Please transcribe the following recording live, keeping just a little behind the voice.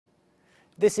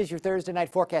This is your Thursday night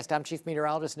forecast. I'm Chief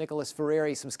Meteorologist Nicholas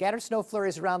Ferreri. Some scattered snow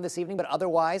flurries around this evening, but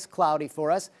otherwise cloudy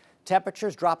for us.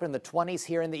 Temperatures drop in the 20s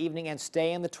here in the evening and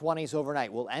stay in the 20s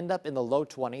overnight. We'll end up in the low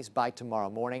 20s by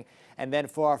tomorrow morning. And then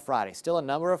for our Friday, still a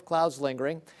number of clouds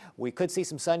lingering. We could see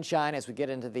some sunshine as we get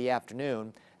into the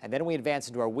afternoon. And then we advance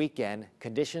into our weekend.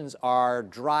 Conditions are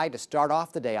dry to start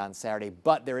off the day on Saturday,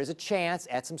 but there is a chance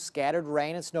at some scattered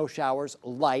rain and snow showers,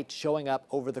 light, showing up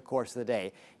over the course of the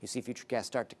day. You see Futurecast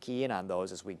start to key in on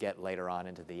those as we get later on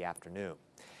into the afternoon.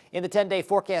 In the 10-day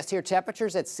forecast here,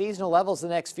 temperatures at seasonal levels the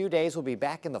next few days will be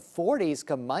back in the 40s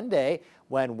come Monday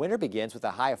when winter begins with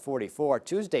a high of 44.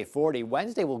 Tuesday 40.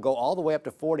 Wednesday will go all the way up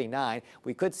to 49.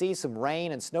 We could see some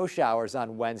rain and snow showers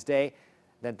on Wednesday.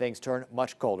 Then things turn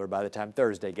much colder by the time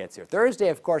Thursday gets here. Thursday,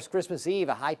 of course, Christmas Eve,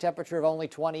 a high temperature of only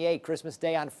 28. Christmas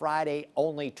Day on Friday,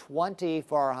 only 20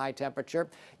 for our high temperature.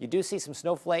 You do see some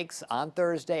snowflakes on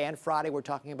Thursday and Friday. We're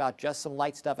talking about just some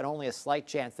light stuff and only a slight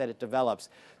chance that it develops.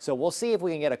 So we'll see if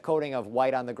we can get a coating of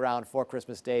white on the ground for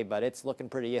Christmas Day, but it's looking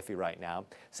pretty iffy right now.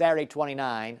 Saturday,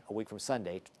 29, a week from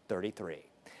Sunday, 33.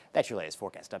 That's your latest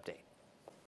forecast update.